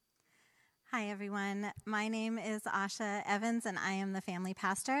Hi, everyone. My name is Asha Evans, and I am the family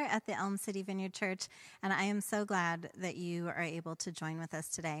pastor at the Elm City Vineyard Church, and I am so glad that you are able to join with us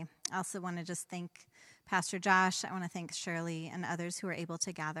today. I also want to just thank Pastor Josh. I want to thank Shirley and others who were able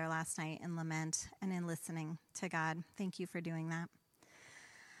to gather last night in lament and in listening to God. Thank you for doing that.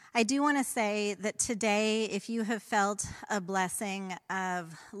 I do want to say that today, if you have felt a blessing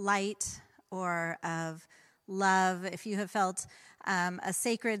of light or of love, if you have felt a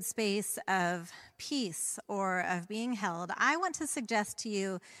sacred space of peace or of being held, I want to suggest to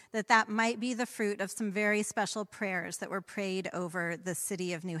you that that might be the fruit of some very special prayers that were prayed over the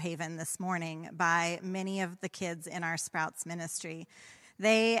city of New Haven this morning by many of the kids in our Sprouts ministry.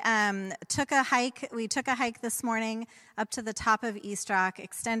 They took a hike. We took a hike this morning up to the top of East Rock,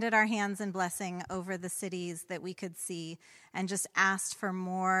 extended our hands in blessing over the cities that we could see, and just asked for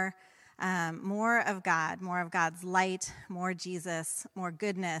more of God, more of God's light, more Jesus, more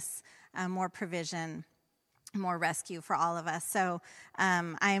goodness, more provision, more rescue for all of us. So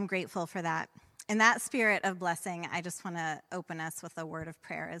I am grateful for that. In that spirit of blessing, I just want to open us with a word of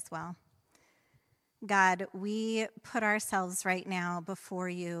prayer as well. God, we put ourselves right now before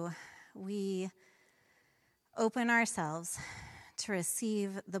you. We open ourselves to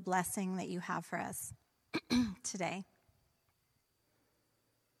receive the blessing that you have for us today.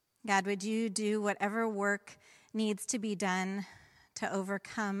 God, would you do whatever work needs to be done to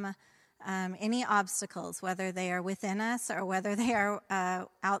overcome any obstacles, whether they are within us or whether they are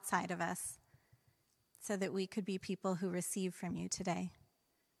outside of us, so that we could be people who receive from you today.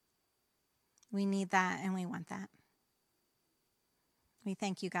 We need that and we want that. We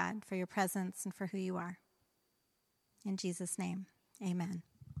thank you, God, for your presence and for who you are. In Jesus' name, amen.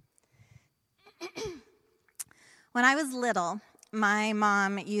 When I was little, my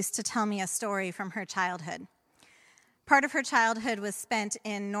mom used to tell me a story from her childhood. Part of her childhood was spent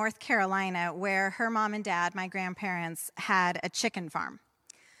in North Carolina, where her mom and dad, my grandparents, had a chicken farm.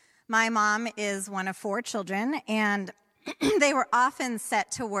 My mom is one of 4 children, and they were often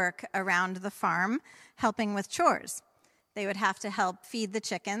set to work around the farm, helping with chores. They would have to help feed the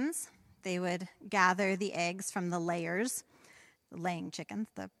chickens. They would gather the eggs from the layers, laying chickens,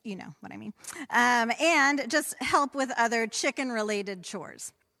 you know what I mean, and just help with other chicken-related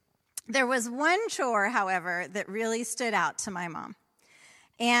chores. There was one chore, however, that really stood out to my mom.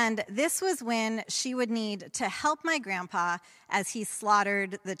 And this was when she would need to help my grandpa as he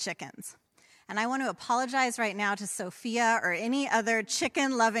slaughtered the chickens. And I want to apologize right now to Sophia or any other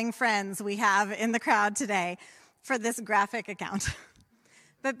chicken-loving friends we have in the crowd today for this graphic account.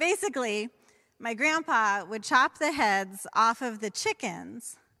 But basically, my grandpa would chop the heads off of the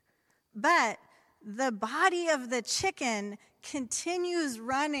chickens, but the body of the chicken continues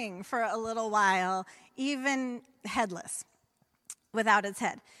running for a little while, even headless, without its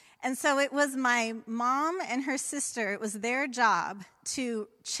head. And so it was my mom and her sister, it was their job to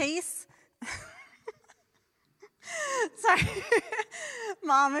chase... Sorry,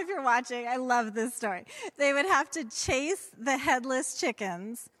 Mom, if you're watching, I love this story. They would have to chase the headless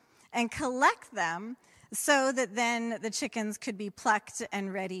chickens and collect them so that then the chickens could be plucked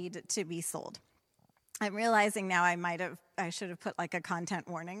and readied to be sold. I'm realizing now I should have put like a content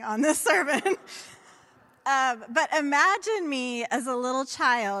warning on this sermon. But imagine me as a little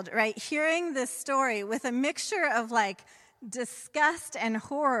child, right, hearing this story with a mixture of like disgust and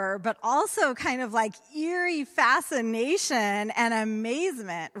horror, but also kind of like eerie fascination and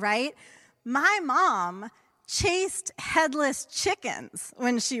amazement, right? My mom chased headless chickens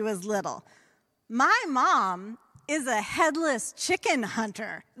when she was little. My mom is a headless chicken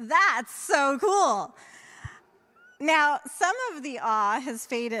hunter. That's so cool. Now, some of the awe has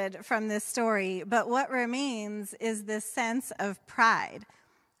faded from this story, but what remains is this sense of pride.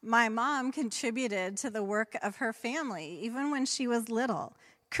 My mom contributed to the work of her family, even when she was little,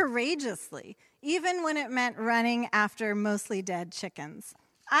 courageously, even when it meant running after mostly dead chickens.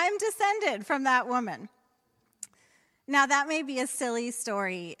 I'm descended from that woman. Now, that may be a silly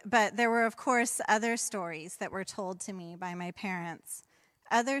story, but there were, of course, other stories that were told to me by my parents,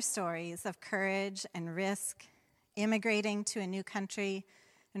 other stories of courage and risk, immigrating to a new country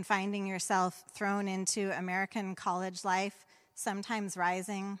and finding yourself thrown into American college life, sometimes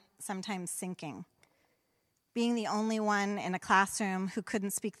rising, sometimes sinking. Being the only one in a classroom who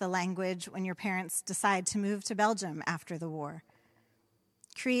couldn't speak the language when your parents decide to move to Belgium after the war.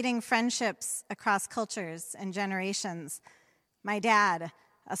 Creating friendships across cultures and generations. My dad,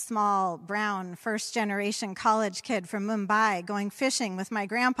 a small, brown, first-generation college kid from Mumbai, going fishing with my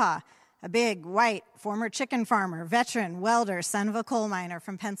grandpa, a big, white, former chicken farmer, veteran, welder, son of a coal miner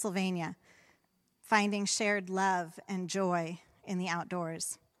from Pennsylvania. Finding shared love and joy in the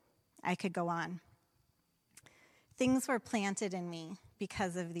outdoors. I could go on. Things were planted in me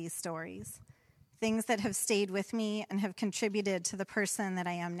because of these stories. Things that have stayed with me and have contributed to the person that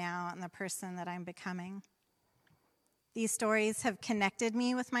I am now and the person that I'm becoming. These stories have connected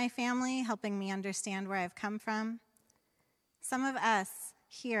me with my family, helping me understand where I've come from. Some of us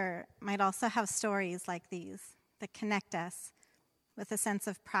here might also have stories like these that connect us with a sense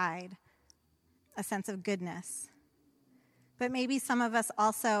of pride, a sense of goodness. But maybe some of us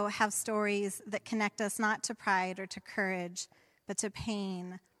also have stories that connect us not to pride or to courage, but to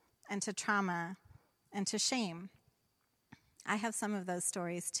pain and to trauma and to shame. I have some of those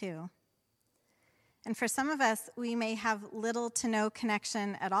stories too. And for some of us, we may have little to no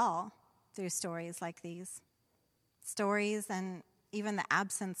connection at all through stories like these. Stories and even the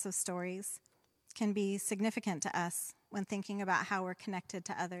absence of stories can be significant to us when thinking about how we're connected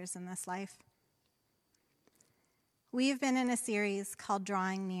to others in this life. We've been in a series called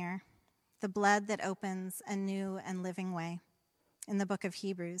Drawing Near, the blood that opens a new and living way, in the book of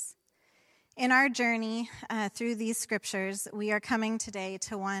Hebrews. In our journey through these scriptures, we are coming today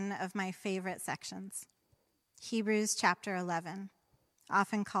to one of my favorite sections, Hebrews chapter 11,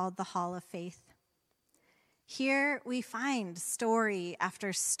 often called the Hall of Faith. Here we find story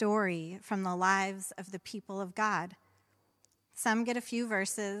after story from the lives of the people of God. Some get a few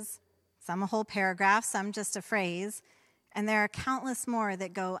verses, some a whole paragraph, some just a phrase, and there are countless more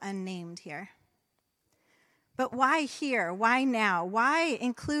that go unnamed here. But why here? Why now? Why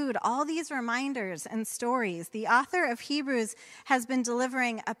include all these reminders and stories? The author of Hebrews has been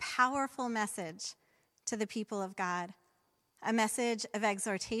delivering a powerful message to the people of God, a message of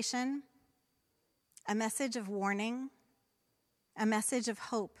exhortation, a message of warning, a message of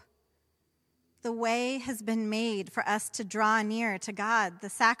hope. The way has been made for us to draw near to God. The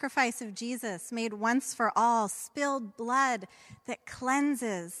sacrifice of Jesus made once for all, spilled blood that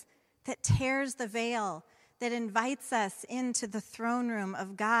cleanses, that tears the veil, that invites us into the throne room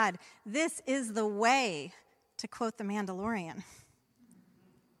of God. This is the way, to quote The Mandalorian.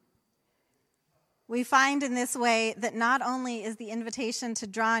 We find in this way that not only is the invitation to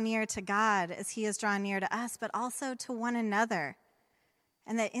draw near to God as he has drawn near to us, but also to one another.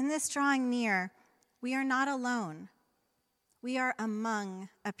 And that in this drawing near, we are not alone. We are among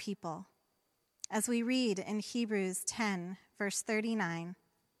a people. As we read in Hebrews 10, verse 39,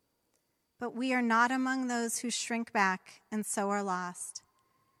 but we are not among those who shrink back and so are lost,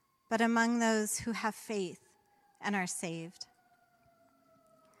 but among those who have faith and are saved.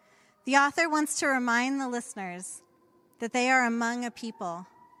 The author wants to remind the listeners that they are among a people,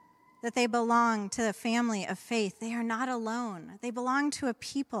 that they belong to the family of faith. They are not alone. They belong to a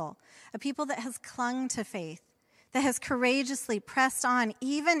people that has clung to faith, that has courageously pressed on,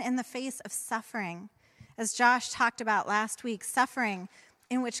 even in the face of suffering. As Josh talked about last week, suffering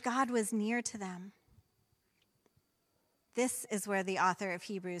in which God was near to them. This is where the author of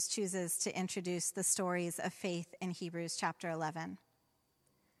Hebrews chooses to introduce the stories of faith in Hebrews chapter 11.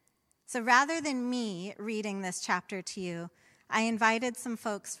 So rather than me reading this chapter to you, I invited some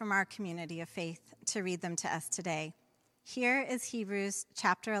folks from our community of faith to read them to us today. Here is Hebrews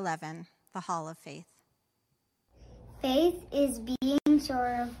chapter 11, the Hall of Faith. Faith is being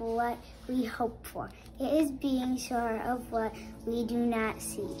sure of what we hope for. It is being sure of what we do not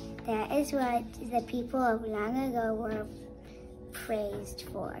see. That is what the people of long ago were praised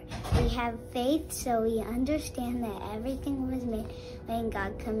for. We have faith so we understand that everything was made when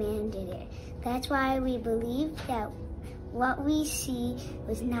God commanded it. That's why we believe that what we see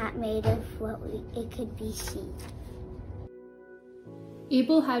was not made of what it could be seen.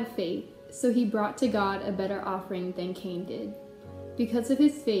 Abel had faith, so he brought to God a better offering than Cain did. Because of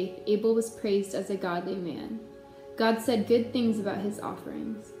his faith, Abel was praised as a godly man. God said good things about his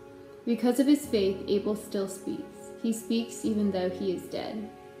offerings. Because of his faith, Abel still speaks. He speaks even though he is dead.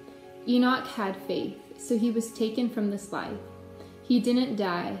 Enoch had faith, so he was taken from this life. He didn't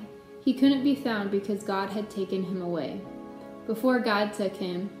die. He couldn't be found because God had taken him away. Before God took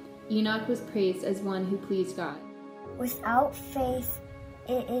him, Enoch was praised as one who pleased God. Without faith,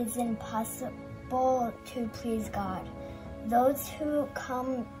 it is impossible to please God. Those who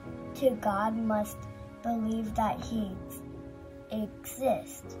come to God must believe that he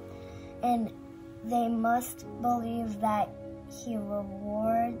exists, and they must believe that he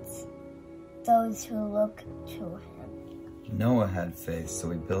rewards those who look to him. Noah had faith, so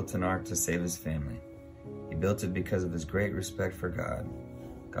he built an ark to save his family. He built it because of his great respect for God.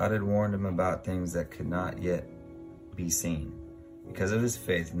 God had warned him about things that could not yet be seen. Because of his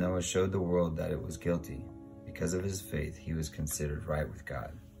faith, Noah showed the world that it was guilty. Because of his faith, he was considered right with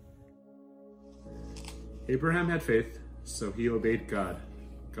God. Abraham had faith, so he obeyed God.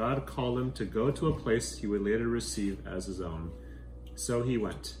 God called him to go to a place he would later receive as his own. So he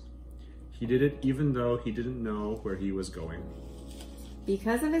went. He did it even though he didn't know where he was going.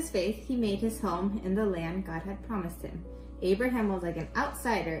 Because of his faith, he made his home in the land God had promised him. Abraham was like an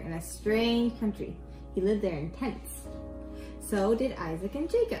outsider in a strange country. He lived there in tents. So did Isaac and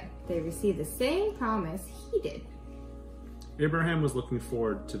Jacob. They received the same promise he did. Abraham was looking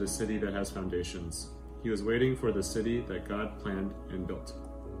forward to the city that has foundations. He was waiting for the city that God planned and built.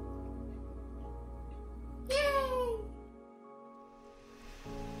 Yay!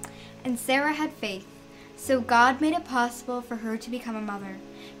 And Sarah had faith, so God made it possible for her to become a mother.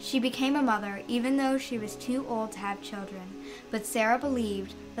 She became a mother even though she was too old to have children, but Sarah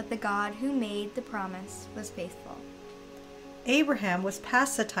believed that the God who made the promise was faithful. Abraham was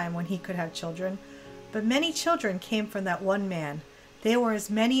past the time when he could have children, but many children came from that one man. They were as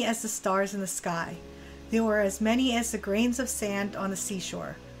many as the stars in the sky. They were as many as the grains of sand on the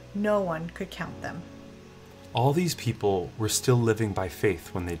seashore. No one could count them. All these people were still living by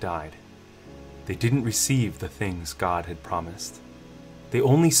faith when they died. They didn't receive the things God had promised. They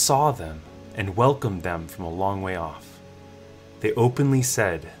only saw them and welcomed them from a long way off. They openly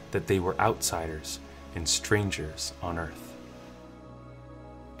said that they were outsiders and strangers on earth.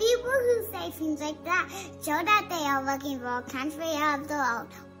 People who say things like that show that they are looking for a country of the world.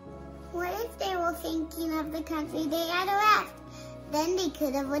 What if they were thinking of the country they had left? Then they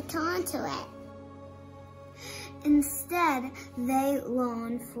could have returned to it. Instead, they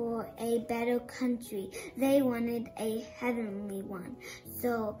longed for a better country. They wanted a heavenly one.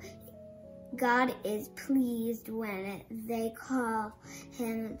 So God is pleased when they call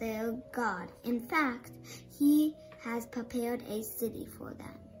him their God. In fact, he has prepared a city for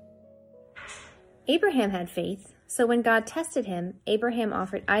them. Abraham had faith, so when God tested him, Abraham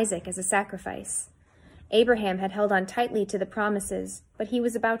offered Isaac as a sacrifice. Abraham had held on tightly to the promises, but he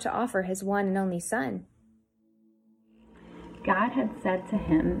was about to offer his one and only son. God had said to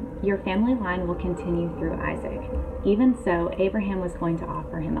him, "Your family line will continue through Isaac." Even so, Abraham was going to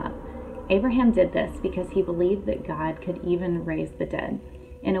offer him up. Abraham did this because he believed that God could even raise the dead.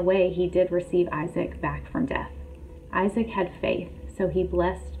 In a way, he did receive Isaac back from death. Isaac had faith, so he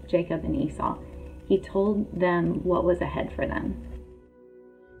blessed Jacob and Esau. He told them what was ahead for them.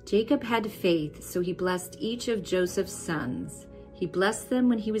 Jacob had faith, so he blessed each of Joseph's sons. He blessed them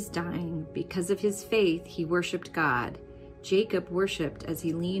when he was dying. Because of his faith, he worshipped God. Jacob worshipped as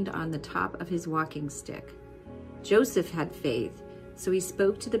he leaned on the top of his walking stick. Joseph had faith, so he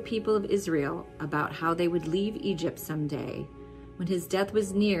spoke to the people of Israel about how they would leave Egypt someday. When his death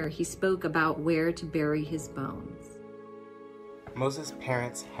was near, he spoke about where to bury his bones. Moses'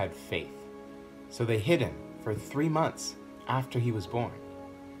 parents had faith, so they hid him for 3 months after he was born.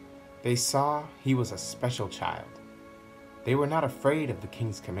 They saw he was a special child. They were not afraid of the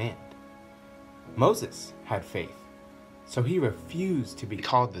king's command. Moses had faith, so he refused to be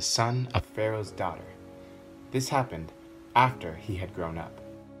called the son of Pharaoh's daughter. This happened after he had grown up.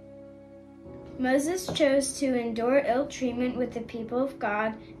 Moses chose to endure ill treatment with the people of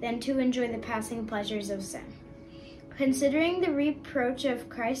God than to enjoy the passing pleasures of sin. Considering the reproach of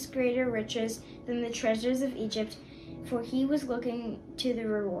Christ's greater riches than the treasures of Egypt, for he was looking to the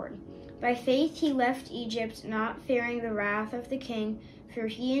reward. By faith he left Egypt, not fearing the wrath of the king, for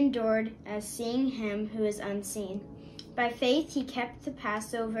he endured as seeing him who is unseen. By faith he kept the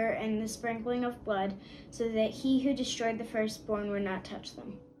Passover and the sprinkling of blood, so that he who destroyed the firstborn would not touch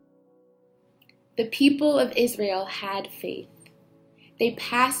them. The people of Israel had faith. They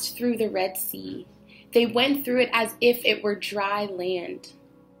passed through the Red Sea. They went through it as if it were dry land.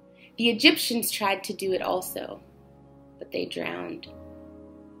 The Egyptians tried to do it also, but they drowned.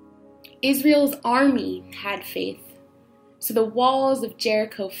 Israel's army had faith, so the walls of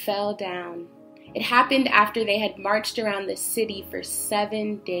Jericho fell down. It happened after they had marched around the city for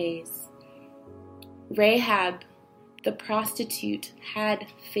 7 days. Rahab, the prostitute, had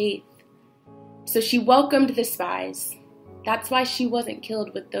faith, so she welcomed the spies. That's why she wasn't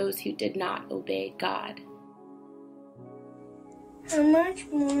killed with those who did not obey God. How much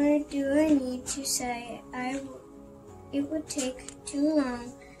more do I need to say? It would take too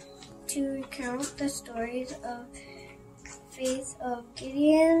long to recount the stories of faith of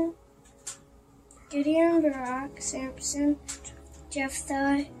Gideon, Barak, Samson,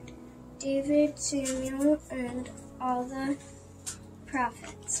 Jephthah, David, Samuel, and all the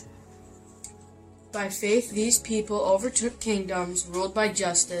prophets. By faith, these people overtook kingdoms, ruled by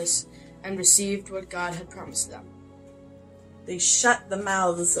justice, and received what God had promised them. They shut the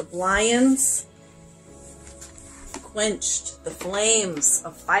mouths of lions, quenched the flames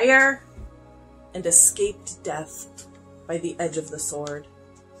of fire, and escaped death by the edge of the sword.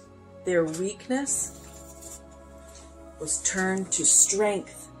 Their weakness was turned to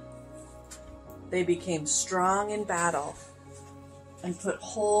strength. They became strong in battle and put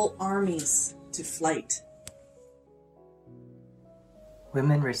whole armies to flight.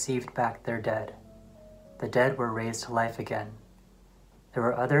 Women received back their dead. The dead were raised to life again. There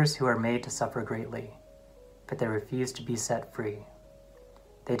were others who were made to suffer greatly, but they refused to be set free.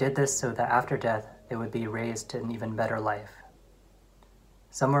 They did this so that after death they would be raised to an even better life.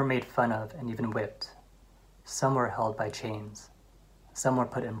 Some were made fun of and even whipped. Some were held by chains. Some were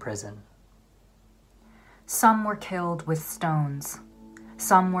put in prison. Some were killed with stones.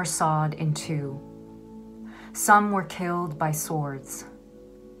 Some were sawed in two. Some were killed by swords.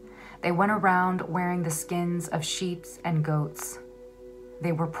 They went around wearing the skins of sheep and goats.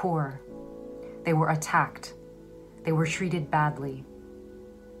 They were poor. They were attacked. They were treated badly.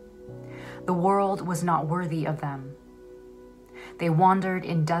 The world was not worthy of them. They wandered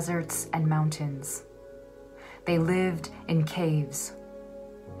in deserts and mountains. They lived in caves.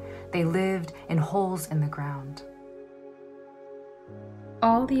 They lived in holes in the ground.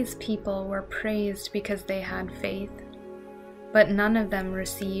 All these people were praised because they had faith, but none of them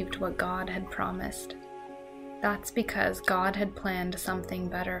received what God had promised. That's because God had planned something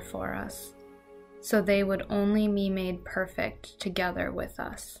better for us, so they would only be made perfect together with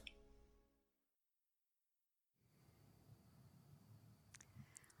us.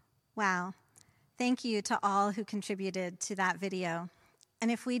 Wow. Thank you to all who contributed to that video.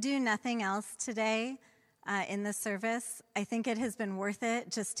 And if we do nothing else today in this service, I think it has been worth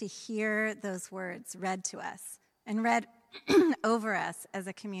it just to hear those words read to us and read over us as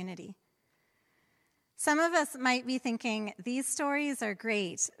a community. Some of us might be thinking, these stories are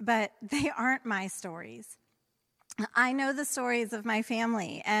great, but they aren't my stories. I know the stories of my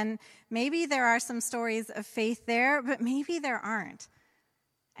family, and maybe there are some stories of faith there, but maybe there aren't.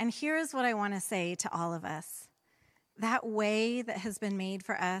 And here's what I want to say to all of us. That way that has been made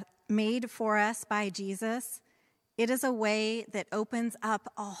for us by Jesus, it is a way that opens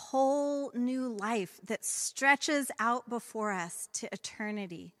up a whole new life that stretches out before us to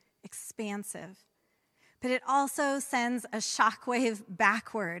eternity, expansive. But it also sends a shockwave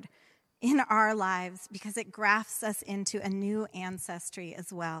backward in our lives because it grafts us into a new ancestry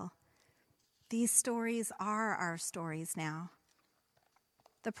as well. These stories are our stories now.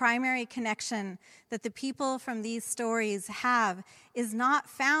 The primary connection that the people from these stories have is not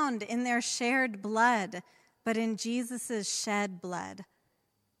found in their shared blood, but in Jesus' shed blood.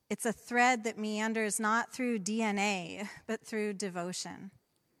 It's a thread that meanders not through DNA, but through devotion.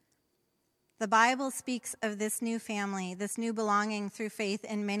 The Bible speaks of this new family, this new belonging through faith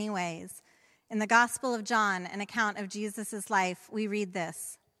in many ways. In the Gospel of John, an account of Jesus' life, we read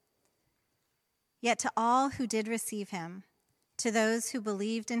this. Yet to all who did receive him, to those who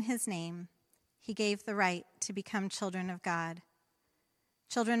believed in his name, he gave the right to become children of God.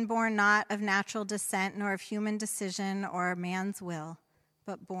 Children born not of natural descent, nor of human decision or man's will,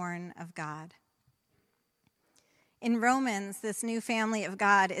 but born of God. In Romans, this new family of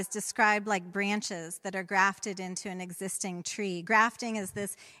God is described like branches that are grafted into an existing tree. Grafting is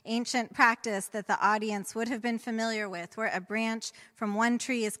this ancient practice that the audience would have been familiar with, where a branch from one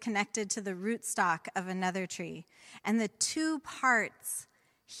tree is connected to the rootstock of another tree. And the two parts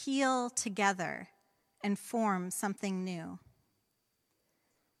heal together and form something new.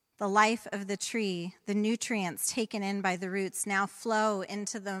 The life of the tree, the nutrients taken in by the roots, now flow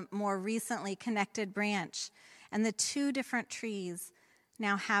into the more recently connected branch. And the two different trees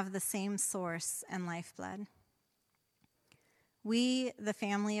now have the same source and lifeblood. We, the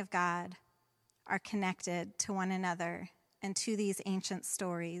family of God, are connected to one another and to these ancient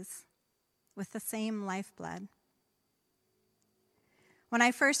stories with the same lifeblood. When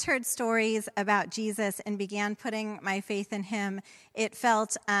I first heard stories about Jesus and began putting my faith in him, it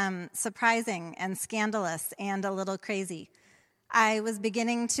felt surprising and scandalous and a little crazy. I was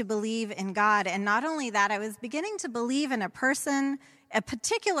beginning to believe in God, and not only that, I was beginning to believe in a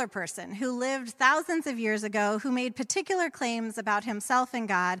particular person who lived thousands of years ago, who made particular claims about himself and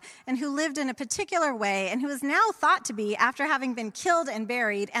God, and who lived in a particular way, and who is now thought to be, after having been killed and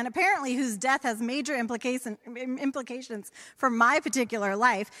buried, and apparently whose death has major implications for my particular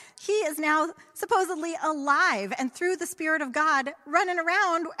life, he is now supposedly alive and through the Spirit of God running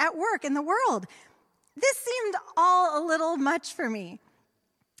around at work in the world. This seemed all a little much for me.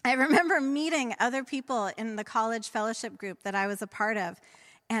 I remember meeting other people in the college fellowship group that I was a part of,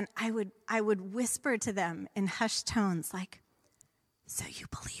 and I would whisper to them in hushed tones, like, "So you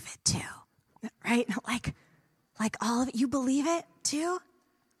believe it too, right? Like all of it, you believe it too?"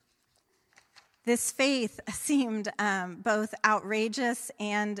 This faith seemed both outrageous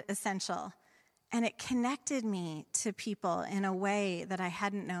and essential, and it connected me to people in a way that I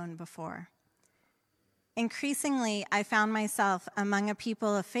hadn't known before. Increasingly, I found myself among a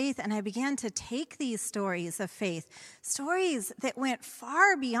people of faith, and I began to take these stories of faith, stories that went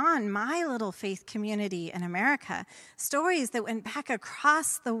far beyond my little faith community in America, stories that went back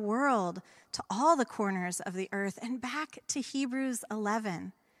across the world to all the corners of the earth, and back to Hebrews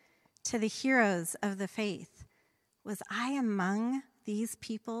 11, to the heroes of the faith. Was I among these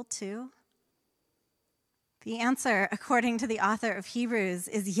people too? The answer, according to the author of Hebrews,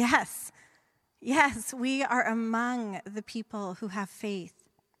 is yes. Yes, we are among the people who have faith.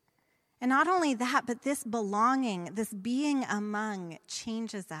 And not only that, but this belonging, this being among,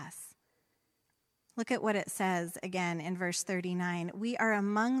 changes us. Look at what it says again in verse 39. We are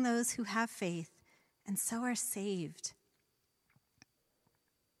among those who have faith, and so are saved.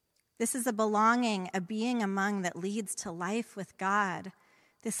 This is a belonging, a being among that leads to life with God.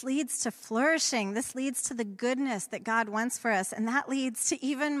 This leads to flourishing. This leads to the goodness that God wants for us, and that leads to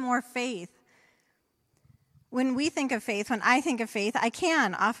even more faith. When we think of faith, when I think of faith, I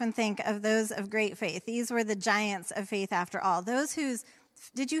can often think of those of great faith. These were the giants of faith after all. Those whose,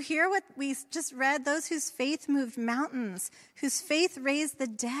 did you hear what we just read? Those whose faith moved mountains, whose faith raised the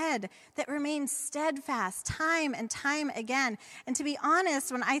dead, that remained steadfast time and time again. And to be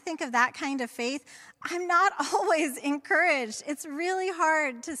honest, when I think of that kind of faith, I'm not always encouraged. It's really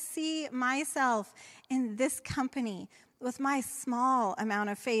hard to see myself in this company with my small amount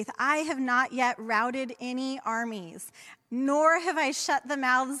of faith. I have not yet routed any armies, nor have I shut the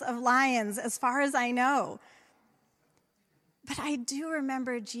mouths of lions, as far as I know. But I do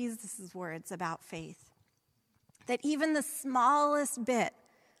remember Jesus' words about faith, that even the smallest bit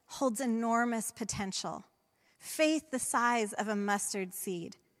holds enormous potential, faith the size of a mustard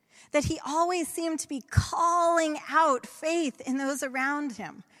seed, that he always seemed to be calling out faith in those around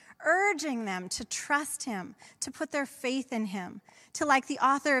him, urging them to trust him, to put their faith in him, to, like the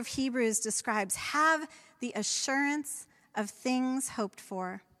author of Hebrews describes, have the assurance of things hoped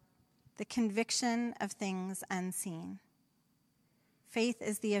for, the conviction of things unseen. Faith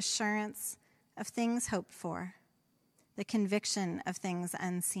is the assurance of things hoped for, the conviction of things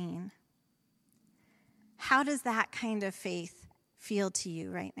unseen. How does that kind of faith feel to you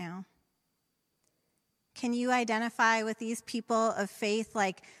right now? Can you identify with these people of faith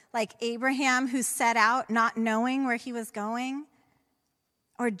like Abraham, who set out not knowing where he was going?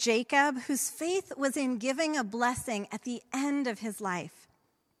 Or Jacob, whose faith was in giving a blessing at the end of his life?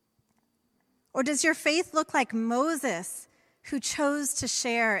 Or does your faith look like Moses, who chose to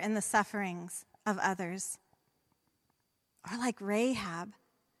share in the sufferings of others? Or like Rahab,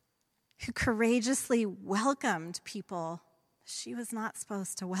 who courageously welcomed people she was not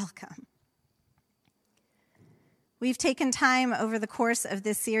supposed to welcome? We've taken time over the course of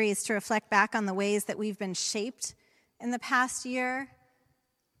this series to reflect back on the ways that we've been shaped in the past year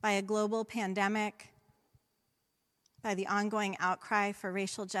by a global pandemic, by the ongoing outcry for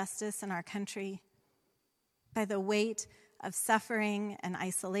racial justice in our country, by the weight of suffering and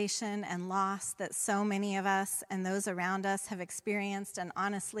isolation and loss that so many of us and those around us have experienced, and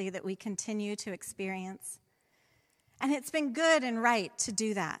honestly, that we continue to experience. And it's been good and right to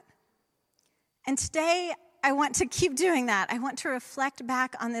do that. And today, I want to keep doing that. I want to reflect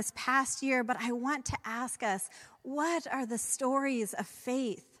back on this past year, but I want to ask us, what are the stories of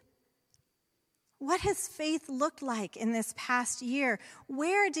faith? What has faith looked like in this past year?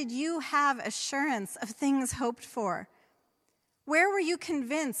 Where did you have assurance of things hoped for? Where were you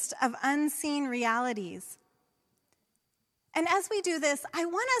convinced of unseen realities? And as we do this, I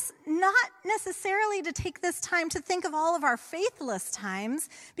want us not necessarily to take this time to think of all of our faithless times,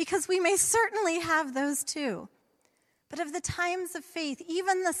 because we may certainly have those too, but of the times of faith,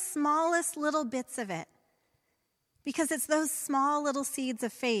 even the smallest little bits of it, because it's those small little seeds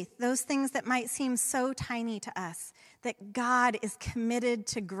of faith, those things that might seem so tiny to us, that God is committed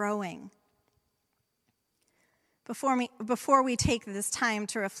to growing. Before we take this time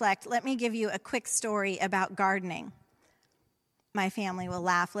to reflect, let me give you a quick story about gardening. My family will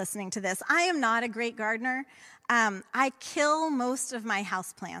laugh listening to this. I am not a great gardener. I kill most of my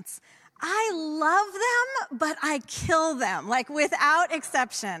houseplants. I love them, but I kill them, like without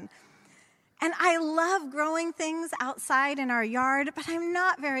exception. And I love growing things outside in our yard, but I'm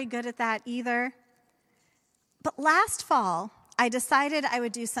not very good at that either. But last fall, I decided I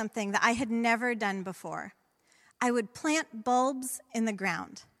would do something that I had never done before. I would plant bulbs in the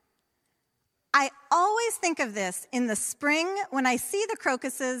ground. I always think of this in the spring when I see the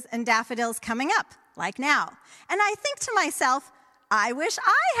crocuses and daffodils coming up, like now. And I think to myself, I wish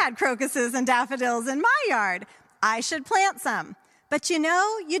I had crocuses and daffodils in my yard. I should plant some. But you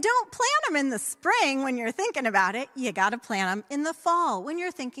know, you don't plant them in the spring when you're thinking about it. You got to plant them in the fall when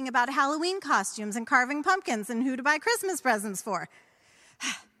you're thinking about Halloween costumes and carving pumpkins and who to buy Christmas presents for.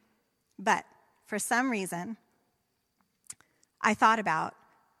 But for some reason, I thought about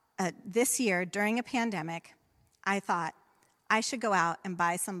this year during a pandemic, I thought I should go out and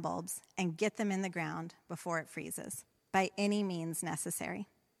buy some bulbs and get them in the ground before it freezes by any means necessary.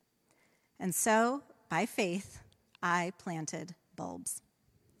 And so, by faith, I planted bulbs.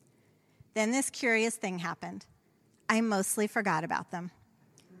 Then this curious thing happened. I mostly forgot about them.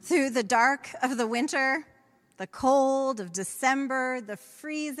 Through the dark of the winter, the cold of December, the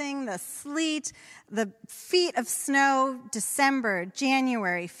freezing, the sleet, the feet of snow, December,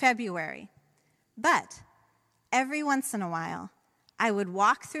 January, February. But every once in a while, I would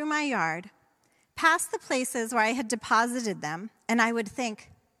walk through my yard, past the places where I had deposited them, and I would think,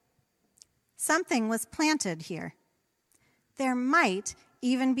 something was planted here. There might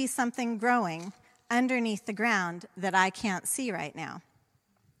even be something growing underneath the ground that I can't see right now.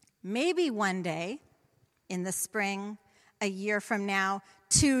 Maybe one day, in the spring, a year from now,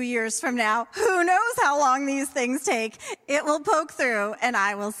 2 years from now, who knows how long these things take, it will poke through and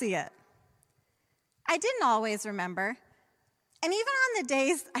I will see it. I didn't always remember. And even on the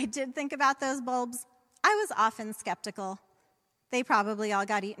days I did think about those bulbs, I was often skeptical. They probably all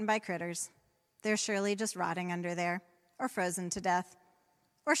got eaten by critters. They're surely just rotting under there, or frozen to death.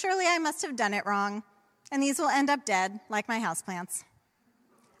 Or surely I must have done it wrong, and these will end up dead, like my houseplants.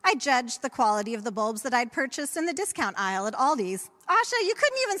 I judged the quality of the bulbs that I'd purchased in the discount aisle at Aldi's. Asha, you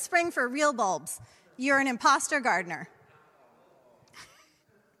couldn't even spring for real bulbs. You're an imposter gardener.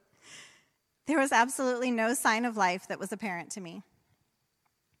 There was absolutely no sign of life that was apparent to me.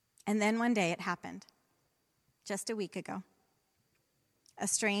 And then one day it happened, just a week ago. A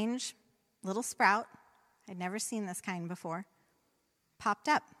strange little sprout, I'd never seen this kind before, popped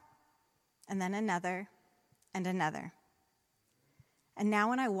up, and then another and another. And now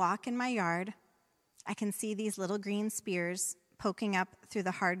when I walk in my yard, I can see these little green spears poking up through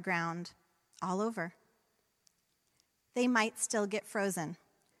the hard ground all over. They might still get frozen.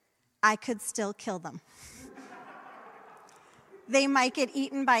 I could still kill them. They might get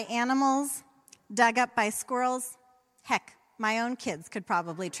eaten by animals, dug up by squirrels. Heck, my own kids could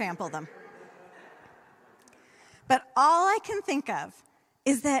probably trample them. But all I can think of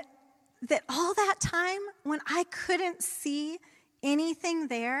is that all that time when I couldn't see anything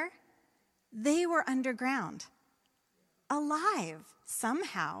there, they were underground, alive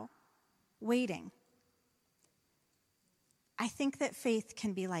somehow, waiting. I think that faith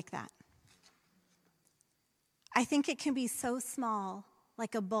can be like that. I think it can be so small,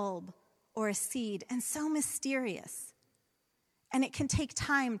 like a bulb or a seed, and so mysterious. And it can take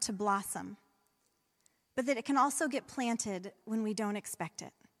time to blossom, but that it can also get planted when we don't expect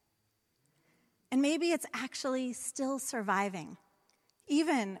it. And maybe it's actually still surviving,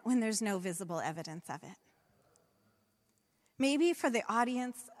 even when there's no visible evidence of it. Maybe for the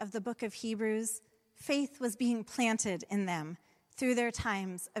audience of the book of Hebrews, faith was being planted in them through their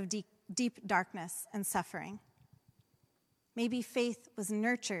times of deep darkness and suffering. Maybe faith was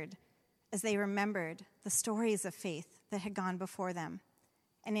nurtured as they remembered the stories of faith that had gone before them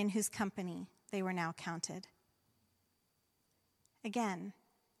and in whose company they were now counted. Again,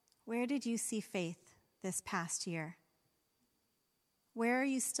 where did you see faith this past year? Where are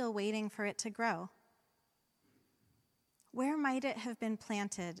you still waiting for it to grow? Where might it have been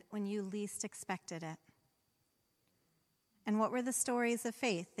planted when you least expected it? And what were the stories of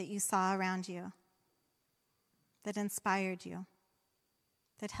faith that you saw around you, that inspired you,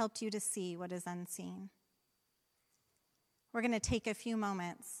 that helped you to see what is unseen? We're going to take a few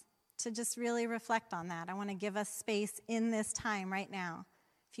moments to just really reflect on that. I want to give us space in this time right now.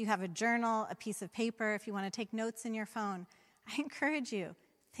 If you have a journal, a piece of paper, if you want to take notes in your phone, I encourage you,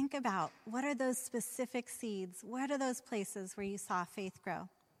 think about what are those specific seeds? What are those places where you saw faith grow?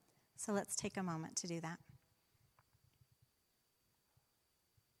 So let's take a moment to do that.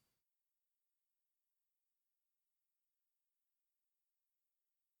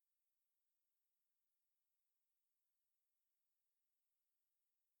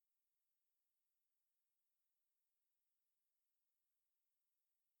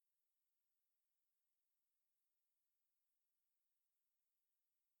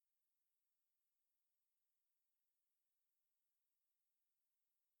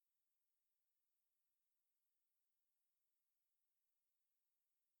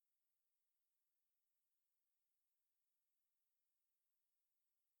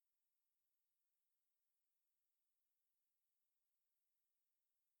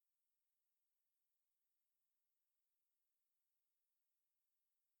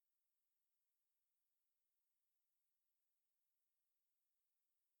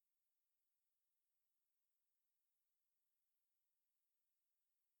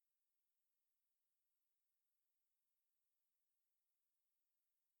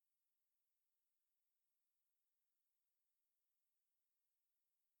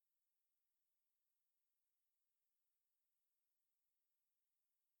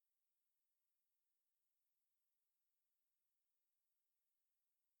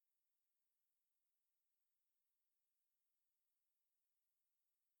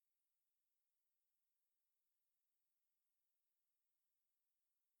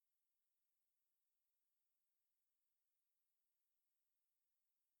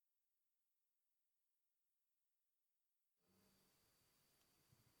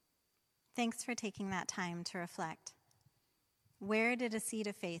 thanks for taking that time to reflect. Where did a seed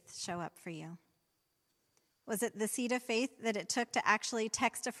of faith show up for you? Was it the seed of faith that it took to actually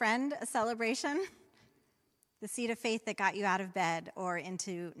text a friend a celebration? The seed of faith that got you out of bed or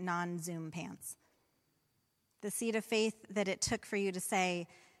into non-Zoom pants? The seed of faith that it took for you to say,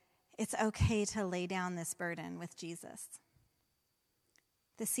 it's okay to lay down this burden with Jesus?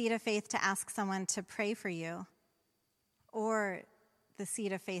 The seed of faith to ask someone to pray for you, or the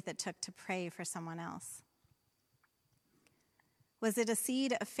seed of faith it took to pray for someone else? Was it a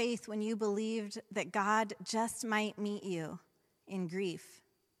seed of faith when you believed that God just might meet you in grief,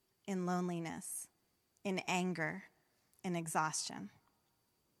 in loneliness, in anger, in exhaustion?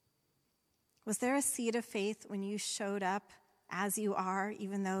 Was there a seed of faith when you showed up as you are,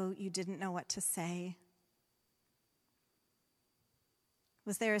 even though you didn't know what to say?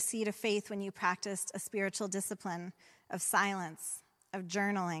 Was there a seed of faith when you practiced a spiritual discipline of silence, of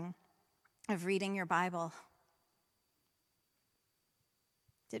journaling, of reading your Bible?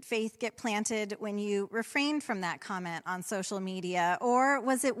 Did faith get planted when you refrained from that comment on social media, or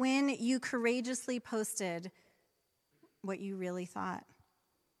was it when you courageously posted what you really thought?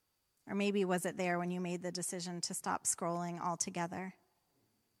 Or maybe was it there when you made the decision to stop scrolling altogether?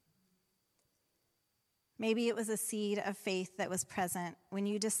 Maybe it was a seed of faith that was present when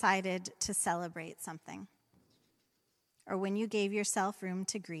you decided to celebrate something, or when you gave yourself room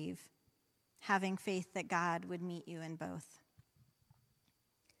to grieve, having faith that God would meet you in both.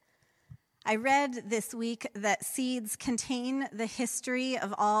 I read this week that seeds contain the history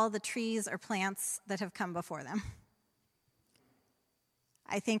of all the trees or plants that have come before them.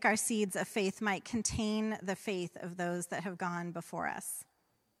 I think our seeds of faith might contain the faith of those that have gone before us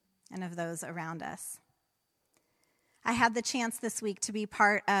and of those around us. I had the chance this week to be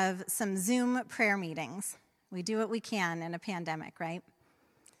part of some Zoom prayer meetings. We do what we can in a pandemic, right?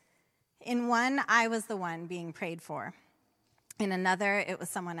 In one, I was the one being prayed for. In another, it was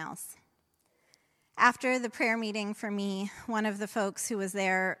someone else. After the prayer meeting for me, one of the folks who was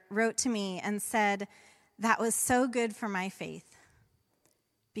there wrote to me and said, "That was so good for my faith,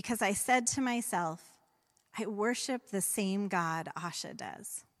 because I said to myself, I worship the same God Asha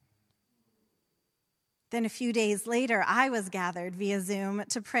does." Then a few days later, I was gathered via Zoom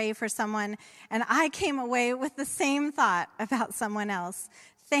to pray for someone, and I came away with the same thought about someone else.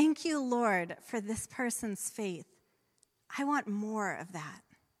 Thank you, Lord, for this person's faith. I want more of that.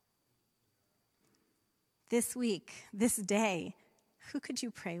 This week, this day, who could you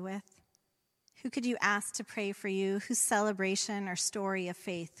pray with? Who could you ask to pray for you? Whose celebration or story of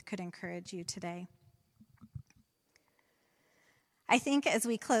faith could encourage you today? I think as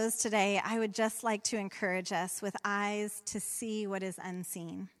we close today, I would just like to encourage us with eyes to see what is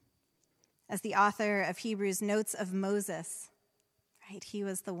unseen. As the author of Hebrews notes of Moses, right, he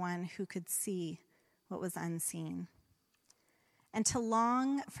was the one who could see what was unseen. And to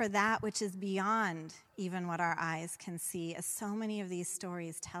long for that which is beyond even what our eyes can see, as so many of these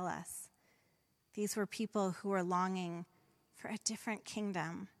stories tell us. These were people who were longing for a different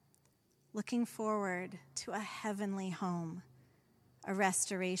kingdom, looking forward to a heavenly home, a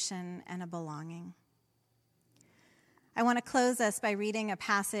restoration and a belonging. I want to close us by reading a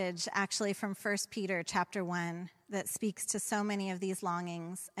passage actually from 1 Peter chapter 1 that speaks to so many of these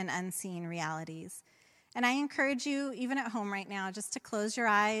longings and unseen realities. And I encourage you, even at home right now, just to close your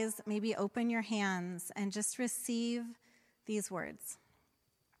eyes, maybe open your hands, and just receive these words.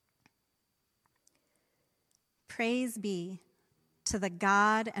 Praise be to the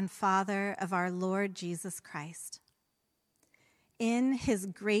God and Father of our Lord Jesus Christ. In his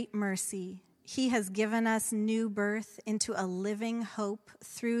great mercy, he has given us new birth into a living hope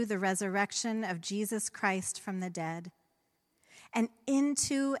through the resurrection of Jesus Christ from the dead, and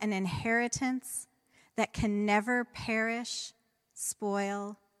into an inheritance that can never perish,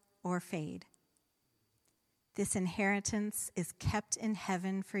 spoil, or fade. This inheritance is kept in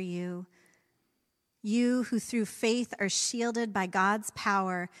heaven for you, you who through faith are shielded by God's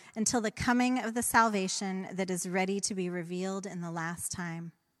power until the coming of the salvation that is ready to be revealed in the last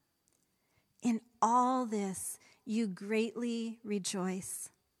time. In all this you greatly rejoice,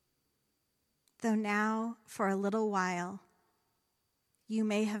 though now for a little while you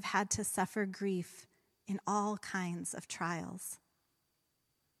may have had to suffer grief in all kinds of trials.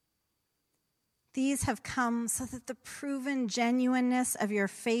 These have come so that the proven genuineness of your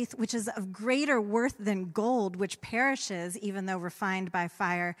faith, which is of greater worth than gold, which perishes even though refined by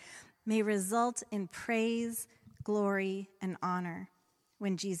fire, may result in praise, glory, and honor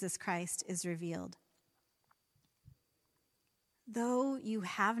when Jesus Christ is revealed. Though you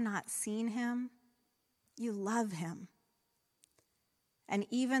have not seen him, you love him. And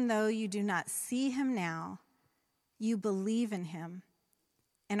even though you do not see him now, you believe in him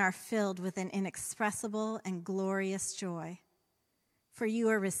and are filled with an inexpressible and glorious joy. For you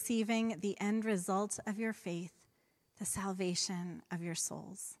are receiving the end result of your faith, the salvation of your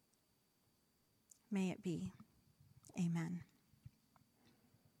souls. May it be. Amen.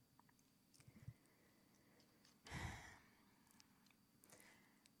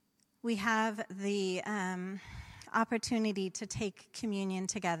 We have the opportunity to take communion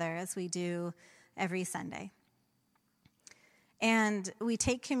together as we do every Sunday. And we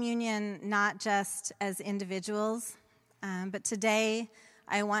take communion not just as individuals, but today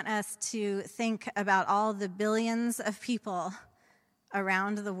I want us to think about all the billions of people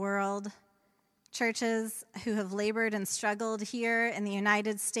around the world, churches who have labored and struggled here in the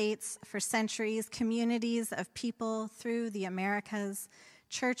United States for centuries, communities of people through the Americas,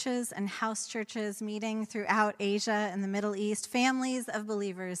 churches and house churches meeting throughout Asia and the Middle East, families of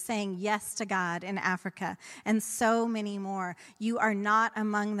believers saying yes to God in Africa, and so many more. You are not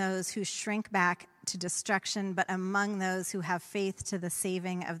among those who shrink back to destruction, but among those who have faith to the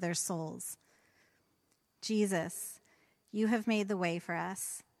saving of their souls. Jesus, you have made the way for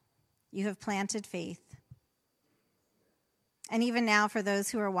us. You have planted faith. And even now, for those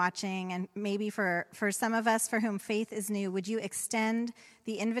who are watching, and maybe for some of us for whom faith is new, would you extend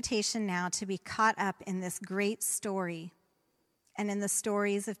the invitation now to be caught up in this great story and in the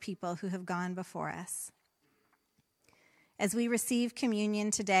stories of people who have gone before us? As we receive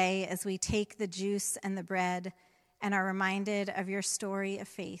communion today, as we take the juice and the bread and are reminded of your story of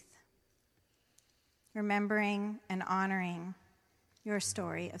faith, remembering and honoring your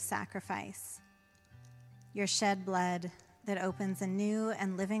story of sacrifice, your shed blood that opens a new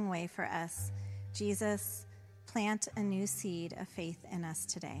and living way for us. Jesus, plant a new seed of faith in us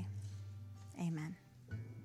today. Amen.